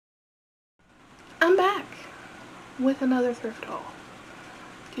I'm back with another thrift haul.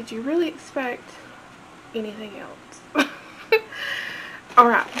 Did you really expect anything else?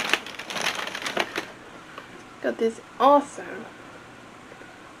 Alright. Got this awesome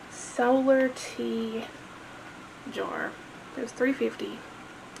solar tea jar. It was $3.50.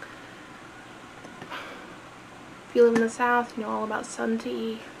 If you live in the South, you know all about sun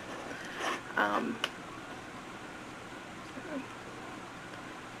tea.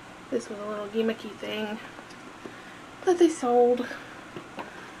 This was a little gimmicky thing that they sold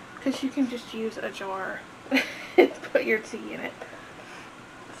because you can just use a jar and put your tea in it.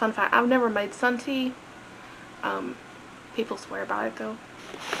 Fun fact, I've never made sun tea. People swear by it though.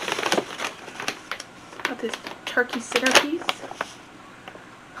 Got this turkey centerpiece.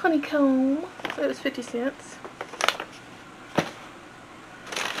 Honeycomb. It was 50 cents.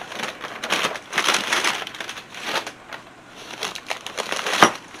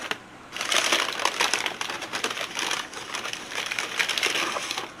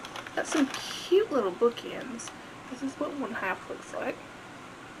 Got some cute little bookends. This is what one half looks like.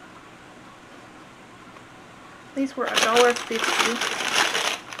 These were $1.50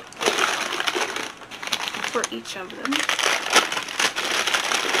 for each of them.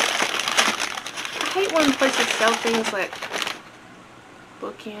 I hate when places sell things like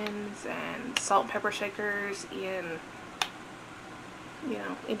bookends and salt and pepper shakers in, you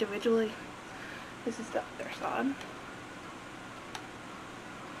know, individually. This is the other side.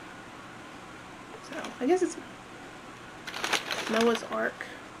 So, I guess it's Noah's Ark.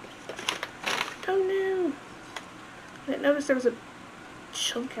 Oh no! I didn't notice there was a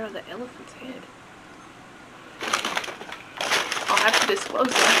chunk out of the elephant's head. I'll have to disclose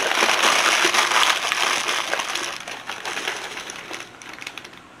that.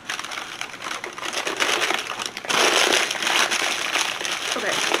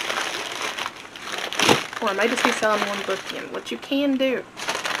 Okay. Or I might just be selling one bookend, which you can do.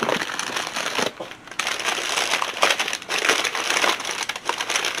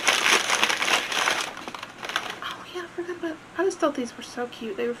 I just thought these were so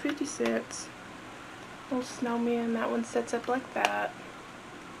cute. They were 50 cents. Little snowman. That one sets up like that.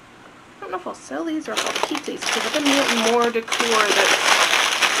 I don't know if I'll sell these or if I'll keep these because I've been wanting more decor that's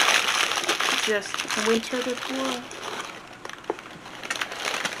just winter decor.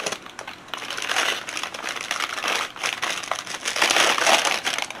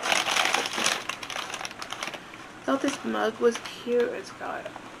 Thought this mug was cute. It's got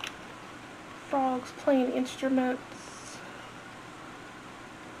frogs playing instruments.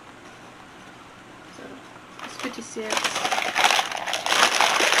 50 cents.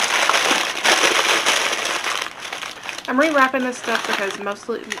 I'm rewrapping this stuff because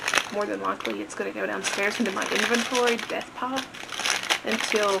more than likely, it's going to go downstairs into my inventory death pile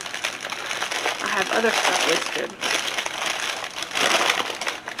until I have other stuff listed.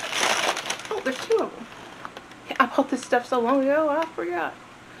 Oh, there's two of them. I bought this stuff so long ago, I forgot.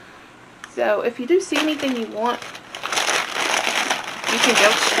 So, if you do see anything you want, you can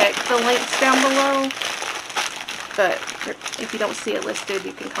go check the links down below. But if you don't see it listed,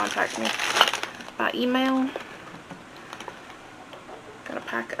 you can contact me by email. Got a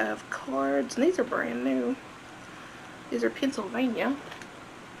pack of cards, and these are brand new. These are Pennsylvania.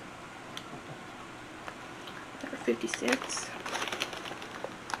 They're 50 cents.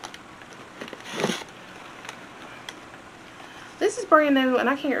 This is brand new, and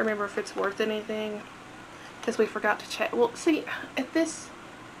I can't remember if it's worth anything because we forgot to check. Well, see, at this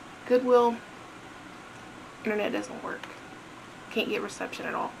Goodwill, internet doesn't work. Can't get reception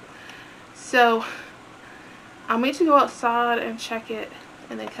at all. So I'll meant to go outside and check it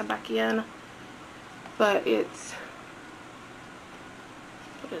and then come back in. But it's,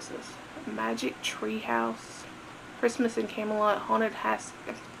 what is this? Magic Treehouse, Christmas in Camelot, Haunted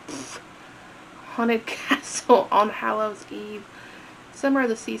Castle on Hallows Eve, Summer of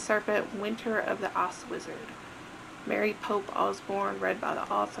the Sea Serpent, Winter of the Ice Wizard, Mary Pope Osborne, read by the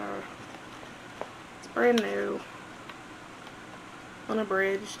author. Brand new,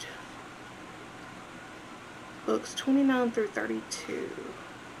 unabridged, books 29 through 32.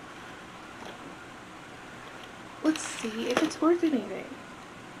 Let's see if it's worth anything.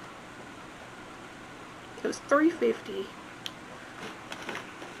 It was $3.50.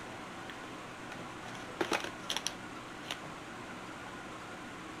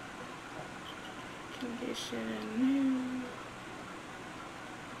 Condition new.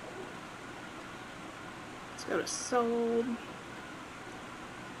 Let's go to sold.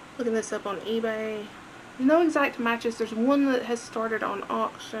 Looking this up on eBay. No exact matches. There's one that has started on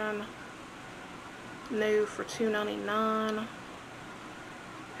auction. New for $2.99.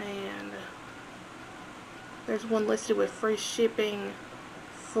 And There's one listed with free shipping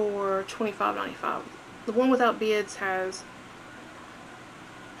for $25.95. The one without bids has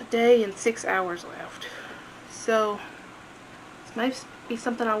a day and 6 hours left. So this might be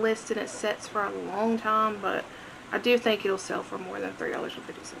something I list and it sets for a long time, but I do think it'll sell for more than $3.50.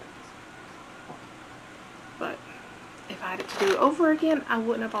 But if I had it to do over again, I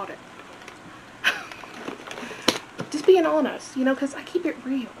wouldn't have bought it. Just being honest, you know, because I keep it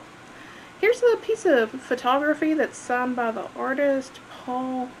real. Here's a piece of photography that's signed by the artist,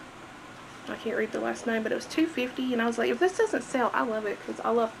 Paul. I can't read the last name, but it was $2.50, and I was like, if this doesn't sell, I love it, because I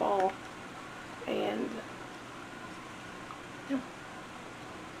love fall. And, yeah.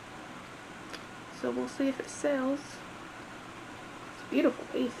 So we'll see if it sells. It's a beautiful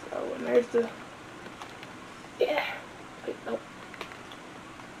piece, though, and there's the, yeah, wait, nope.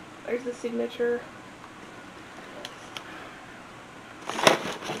 There's the signature.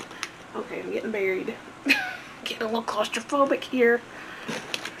 Okay, I'm getting buried. Getting a little claustrophobic here.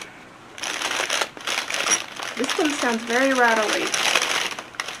 This one sounds very rattly.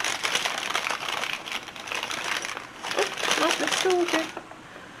 Oh, no, that's still okay.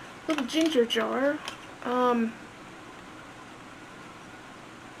 Little ginger jar.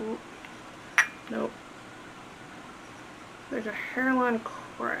 Nope. There's a hairline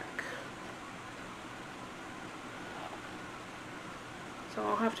crack. So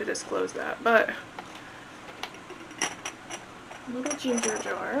I'll have to disclose that, but little ginger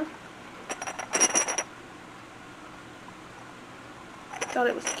jar. Thought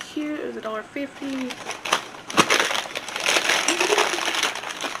it was cute. It was $1.50.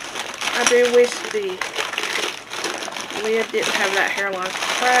 I do wish the lid didn't have that hairline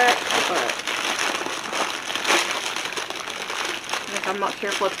crack, but if I'm not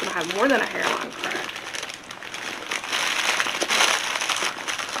careful, it's going to have more than a hairline crack.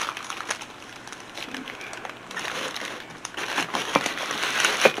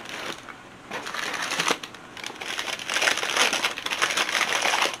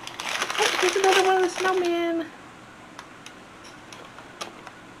 Here's another one of the snowmen.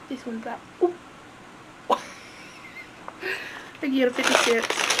 This one's out. Ooh. Again, 50 cents.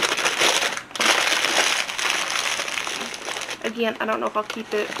 Again, I don't know if I'll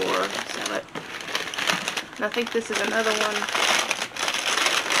keep it or sell it. And I think this is another one.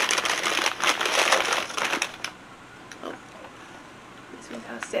 Oh. This one's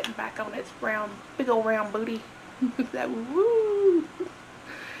kind of sitting back on its round, big old round booty. That woo!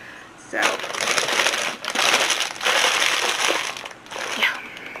 So, yeah.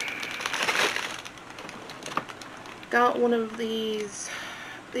 Got one of these.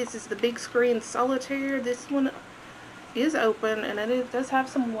 This is the big screen solitaire. This one is open and it does have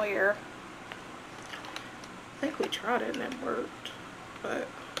some wear. I think we tried it and it worked, but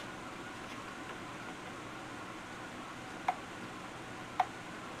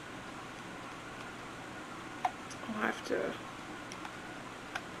I'll have to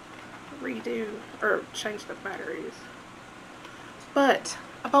redo or change the batteries. But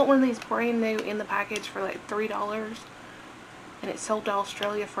I bought one of these brand new in the package for like $3 and it sold to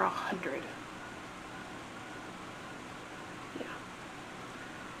Australia for $100. Yeah.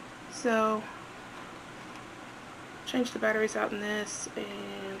 So change the batteries out in this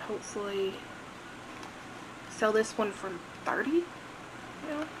and hopefully sell this one for $30.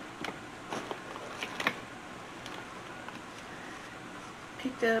 Yeah.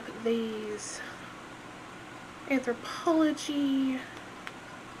 Picked up these Anthropology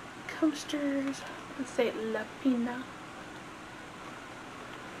coasters. Let's say La Pina.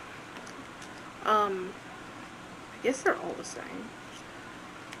 I guess they're all the same.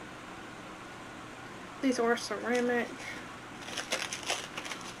 These are ceramic.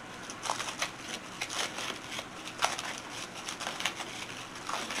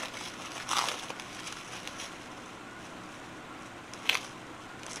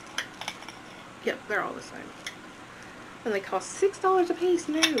 Yep, they're all the same. And they cost $6 a piece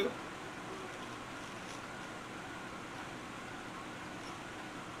new.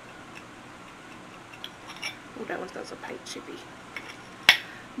 Oh, that one does a paint chippy.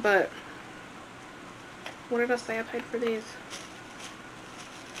 But what did I say I paid for these?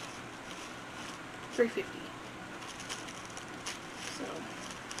 $3.50. So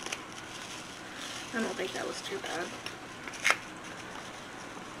I don't think that was too bad.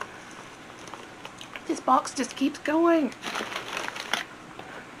 This box just keeps going.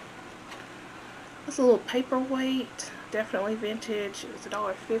 This little paperweight, definitely vintage. It was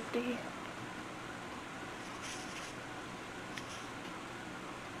 $1.50.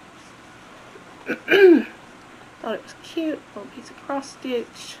 Thought it was cute. Little piece of cross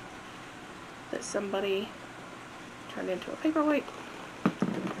stitch that somebody turned into a paperweight.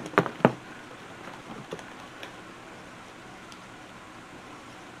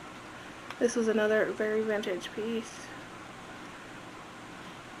 This was another very vintage piece.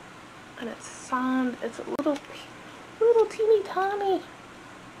 And it's signed. It's a little teeny tiny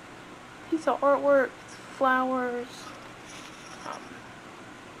piece of artwork. It's flowers.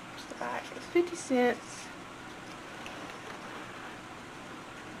 Just the back. It's 50 cents.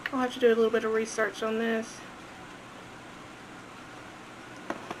 I'll have to do a little bit of research on this.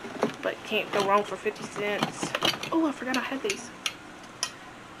 But can't go wrong for 50 cents. Oh, I forgot I had these.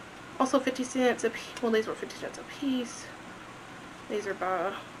 Also 50 cents a piece. Well, these were 50 cents a piece. These are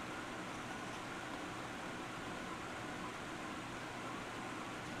by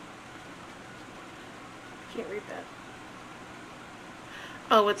can't read that.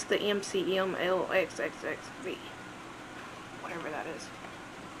 Oh, it's the MCMLXXXV. Whatever that is.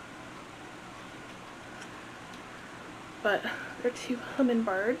 But they're 2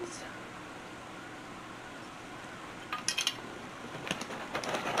 hummingbirds.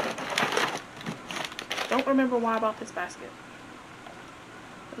 Don't remember why I bought this basket.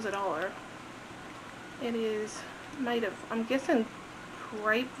 It was $1. It is made of, I'm guessing,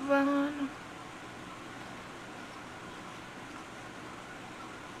 grapevine.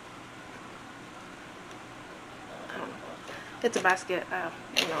 I don't know. It's a basket.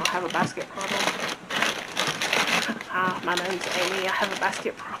 You know, I have a basket problem. My name's Amy. I have a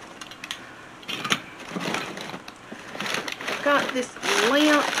basket problem. I've got this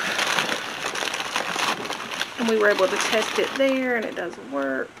lamp. And we were able to test it there, and it does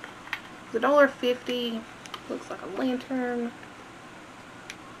work. It's $1.50. Looks like a lantern.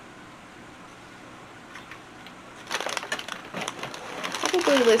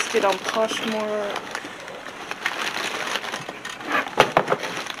 Probably listed on Poshmark.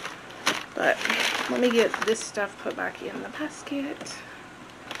 But let me get this stuff put back in the basket.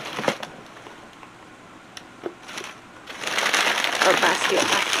 Or basket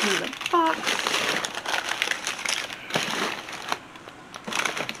back in the box.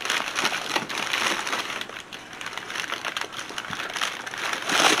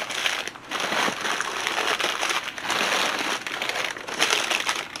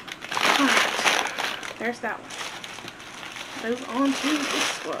 There's that one. Move on to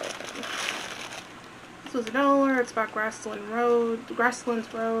this one. This was $1. It's by Grasslands Road.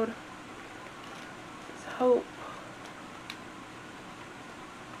 It's Hope.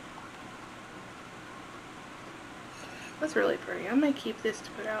 That's really pretty. I may keep this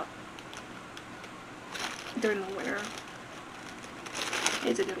to put out during the winter.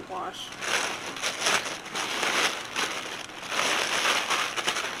 Needs a good wash.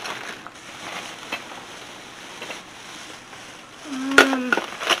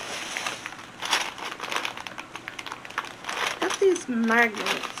 Got these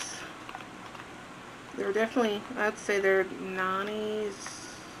magnets. They're definitely, I'd say they're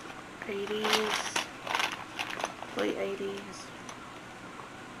 90s, 80s, late 80s,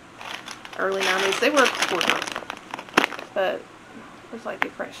 early 90s. They were quarters, but there's like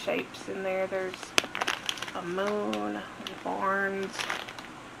different shapes in there. There's a moon, barns,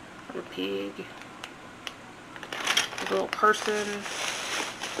 a pig, a little person.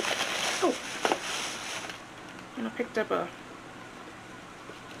 Oh, and I picked up a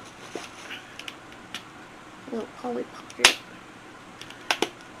little Polly Pocket.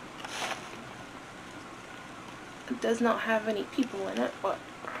 It does not have any people in it, but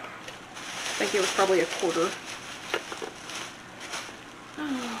I think it was probably a quarter.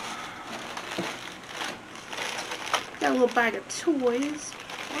 Got a little bag of toys.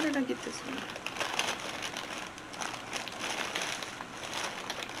 Why did I get this one?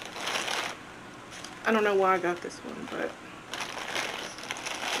 I don't know why I got this one, but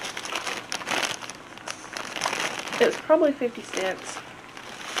it was probably 50 cents.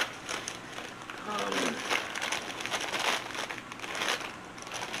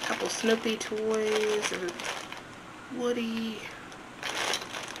 A couple Snoopy toys, or Woody.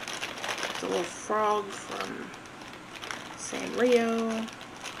 It's a little frog from Sanrio.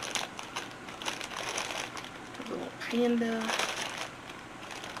 A little panda.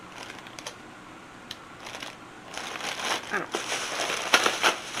 I don't know.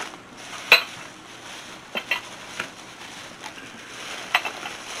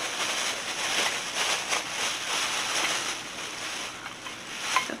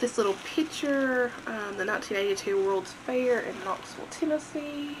 Got this little picture, the 1982 World's Fair in Knoxville,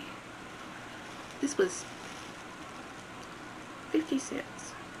 Tennessee. This was 50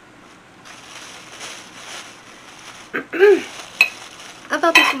 cents. I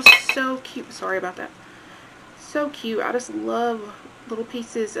thought this was so cute. Sorry about that. So cute. I just love little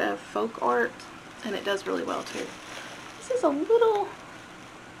pieces of folk art, and it does really well too. This is a little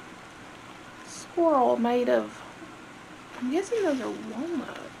swirl made of, I'm guessing those are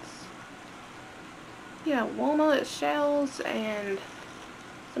walnuts. Yeah, walnut shells and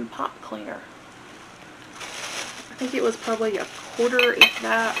some pop cleaner. I think it was probably a quarter, if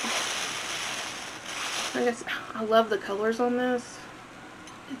that. I guess I love the colors on this.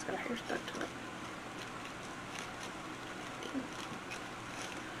 It's got hair stuck to it.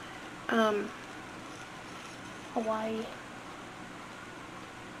 Hawaii.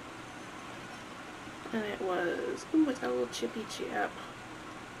 And it was, ooh, it's got a little chippy chip.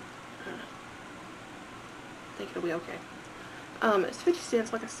 I think it'll be okay. It's 50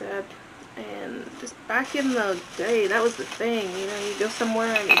 cents, like I said. And just back in the day, that was the thing. You know, you go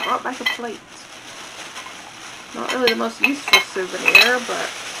somewhere and you brought back a plate. Not really the most useful souvenir, but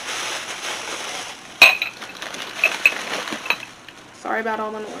sorry about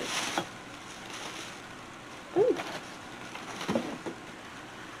all the noise. Ooh.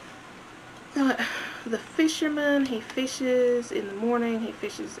 Got the fisherman. He fishes in the morning. He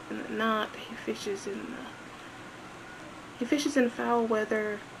fishes in the night. He fishes in foul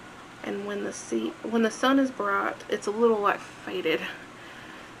weather. And when the sun is bright, it's a little like faded.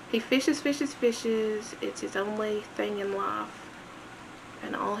 He fishes, fishes, fishes. It's his only thing in life.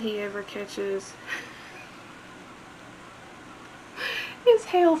 And all he ever catches is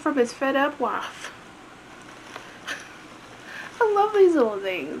hail from his fed up wife. I love these little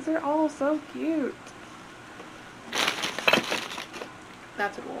things. They're all so cute.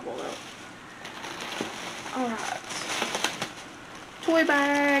 That's adorable though. Alright. Toy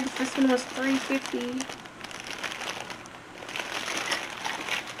bags. This one was $3.50.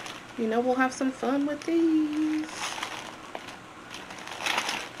 You know we'll have some fun with these.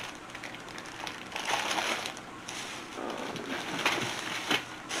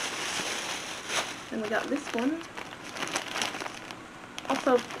 And we got this one.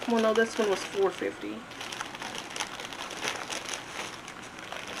 Also, well no, this one was $4.50.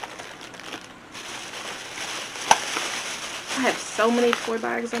 I have so many toy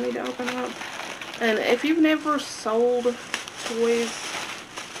bags I need to open up. And if you've never sold toys,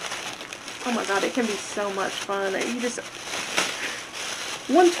 oh my god, it can be so much fun. You just,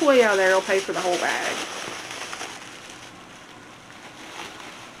 one toy out of there will pay for the whole bag.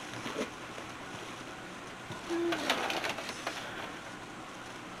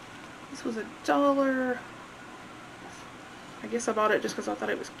 This was $1. I guess I bought it just because I thought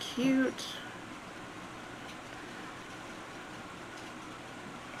it was cute.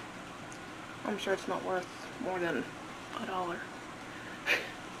 I'm sure it's not worth more than $1.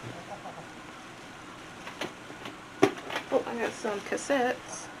 Oh, I got some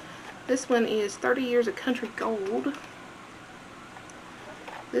cassettes. This one is 30 Years of Country Gold.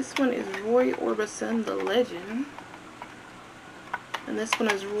 This one is Roy Orbison, The Legend. And this one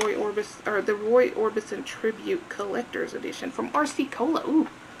is Roy Orbison, or the Roy Orbison Tribute Collector's Edition from RC Cola. Ooh,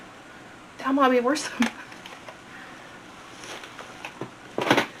 that might be worth some.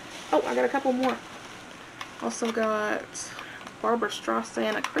 Oh, I got a couple more. Also got Barbara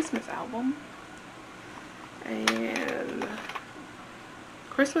Streisand, A Christmas Album. And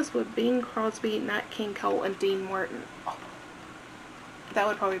Christmas with Bing Crosby, Nat King Cole, and Dean Martin. Oh, that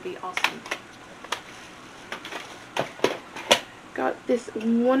would probably be awesome. Got this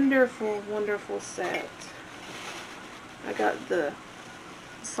wonderful, wonderful set. I got the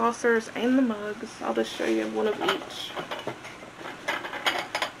saucers and the mugs. I'll just show you one of each.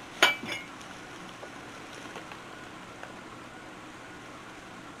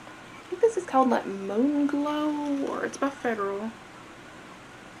 This is called like Moon Glow, or it's by Federal,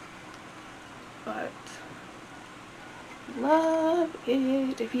 but love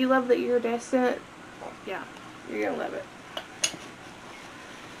it. If you love the iridescent, yeah, you're gonna love it.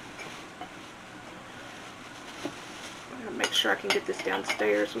 I'm gonna make sure I can get this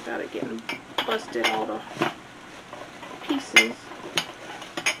downstairs without it getting busted all to pieces.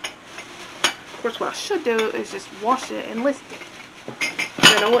 Of course, what I should do is just wash it and list it.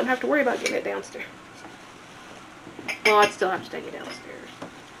 Then I wouldn't have to worry about getting it downstairs. Well, I'd still have to take it downstairs.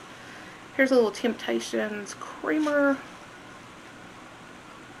 Here's a little Temptations creamer.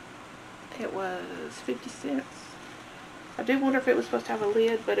 It was 50 cents. I do wonder if it was supposed to have a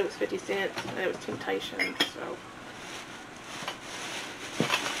lid, but it was 50 cents and it was Temptations, so.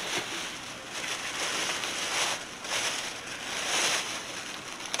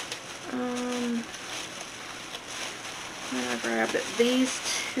 And I grabbed these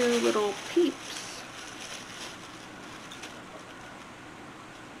two little peeps.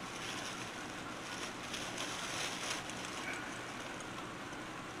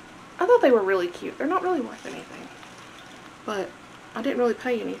 I thought they were really cute. They're not really worth anything, but I didn't really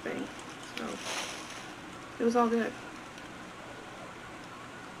pay anything, so it was all good.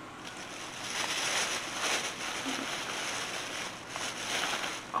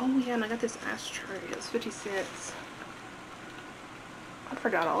 Oh yeah, and I got this ashtray. It was 50 cents. I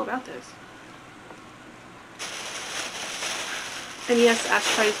forgot all about this. And yes,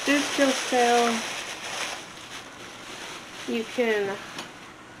 ashtrays do still sell. You can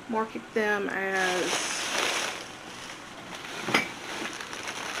market them as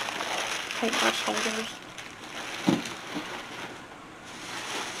paintbrush holders.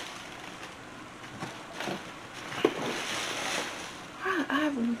 I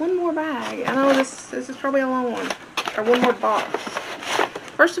have one more bag. I know this is probably a long one. Or one more box.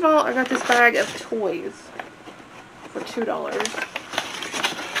 First of all, I got this bag of toys for $2.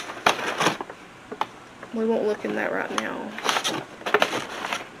 We won't look in that right now.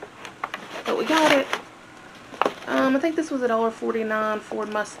 But we got it. I think this was $1.49 Ford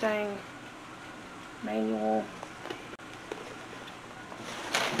Mustang manual.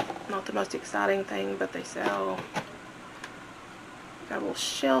 Not the most exciting thing, but they sell. Got a little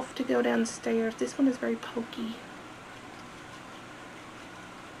shelf to go downstairs. This one is very pokey.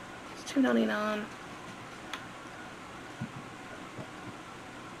 It's $2.99. I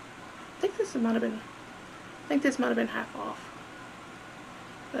think this might have been half off.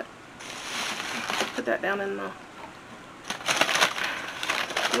 But put that down in the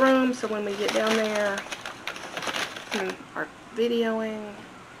room so when we get down there and are videoing,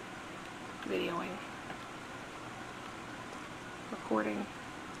 recording,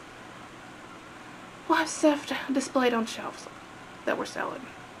 we'll have stuff displayed on shelves that we're selling.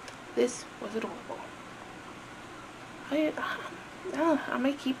 This was adorable. I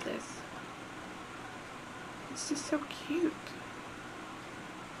may keep this. It's just so cute.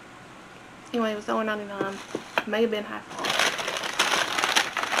 Anyway, it was $1.99. May have been half off.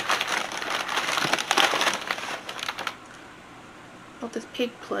 Bought this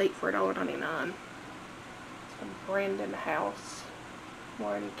pig plate for $1.99. It's from Brandon House.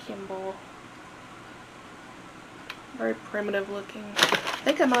 Warren Kimball. Very primitive looking. I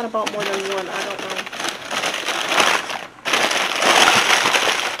think I might have bought more than one. I don't know.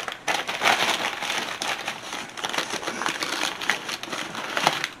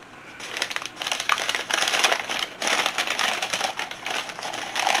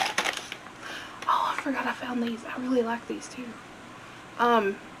 Oh, I forgot I found these. I really like these too.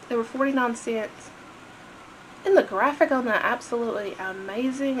 They were 49 cents. And the graphic on that, absolutely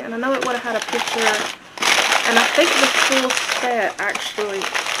amazing. And I know it would have had a picture. And I think the full set actually,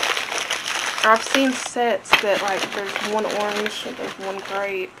 or I've seen sets that like there's one orange, there's one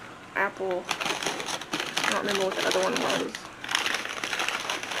grape, apple. I don't remember what the other one was.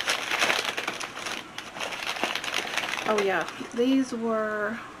 Oh yeah, these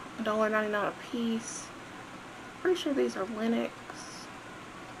were $1.99 a piece. Pretty sure these are Linux.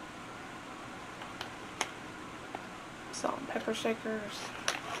 Salt and pepper shakers.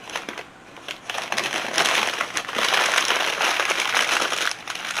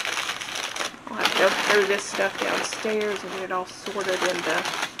 I'll have to go through this stuff downstairs and get it all sorted into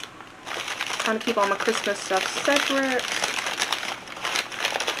trying to keep all my Christmas stuff separate.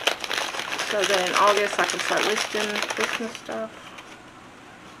 So then in August I can start listing Christmas stuff.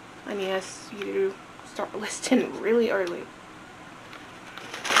 And yes, you do start listing really early.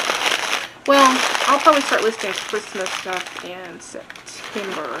 Well, I'll probably start listing Christmas stuff in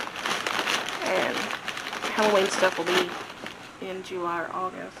September. And Halloween stuff will be in July or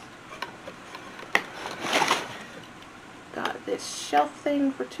August. Got this shelf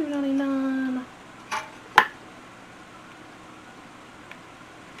thing for $2.99.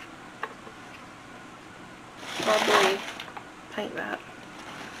 Probably paint that.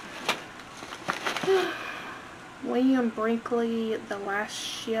 William Brinkley, The Last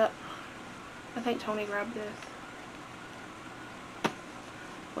Ship. I think Tony grabbed this.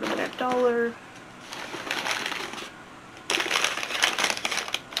 Would have been $1.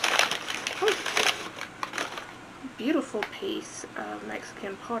 Oh. Beautiful piece of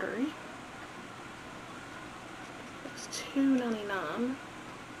Mexican pottery. It's $2.99.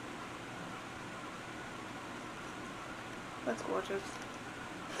 That's gorgeous.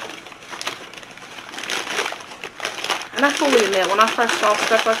 And I fully admit, when I first saw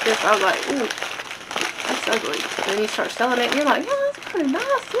stuff like this, I was like, ooh, that's ugly. And then you start selling it, and you're like, yeah, that's pretty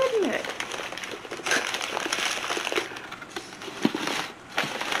nice, isn't it?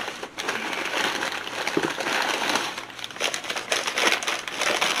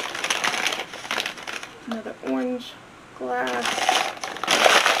 Another orange glass.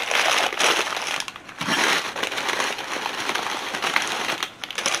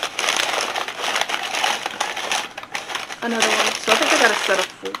 another one. So I think I got a set of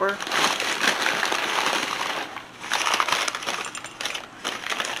 4.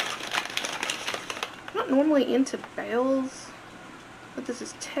 I'm not normally into bales, but this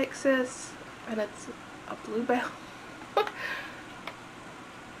is Texas, and it's a blue bale.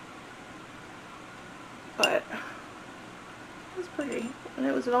 But it's pretty, and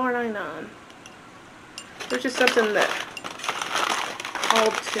it was $1.99. There's just something that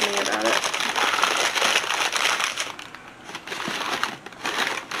called to me about it.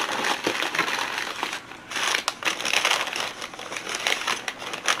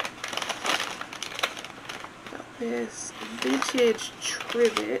 Got this vintage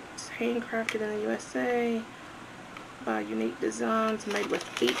trivet, handcrafted in the USA by Unique Designs, made with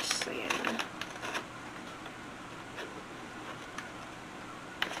beach sand.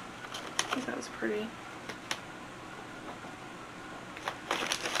 I think that was pretty.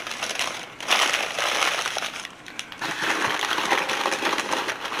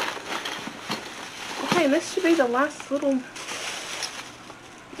 Okay, and this should be the last little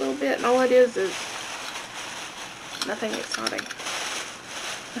bit, and all it is nothing exciting.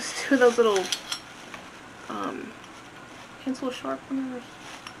 Let's do those little pencil sharpeners.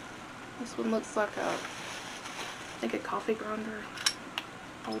 This one looks like I think a coffee grinder,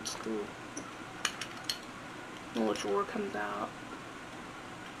 old school. A little drawer comes out,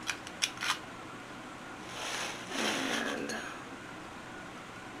 and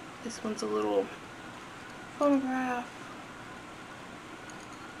this one's a little phonograph.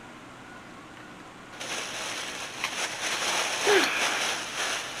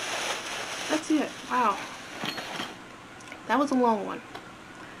 That's it. Wow. That was a long one.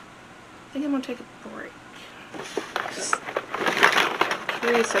 I think I'm going to take a break. Just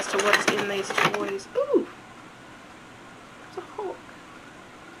curious as to what's in these toys. Ooh! There's a Hulk.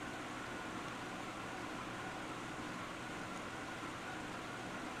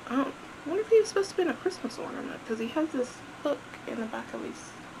 I wonder if he was supposed to be in a Christmas ornament, because he has this hook in the back of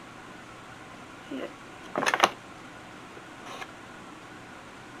his head.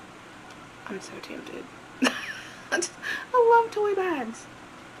 I'm so tempted. I love toy bags.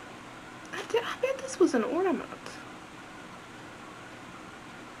 I bet this was an ornament.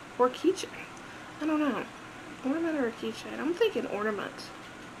 Or a keychain. I don't know. Ornament or a keychain? I'm thinking ornament.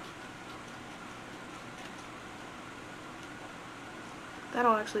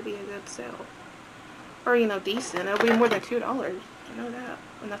 That'll actually be a good sale. Or, you know, decent. It'll be more than $2. I know that.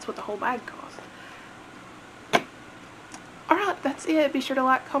 And that's what the whole bag cost. Alright, that's it. Be sure to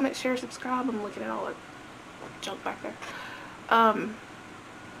like, comment, share, subscribe. I'm looking at all the junk back there. Oh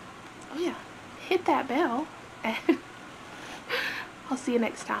yeah. Hit that bell. And I'll see you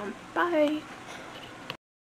next time. Bye.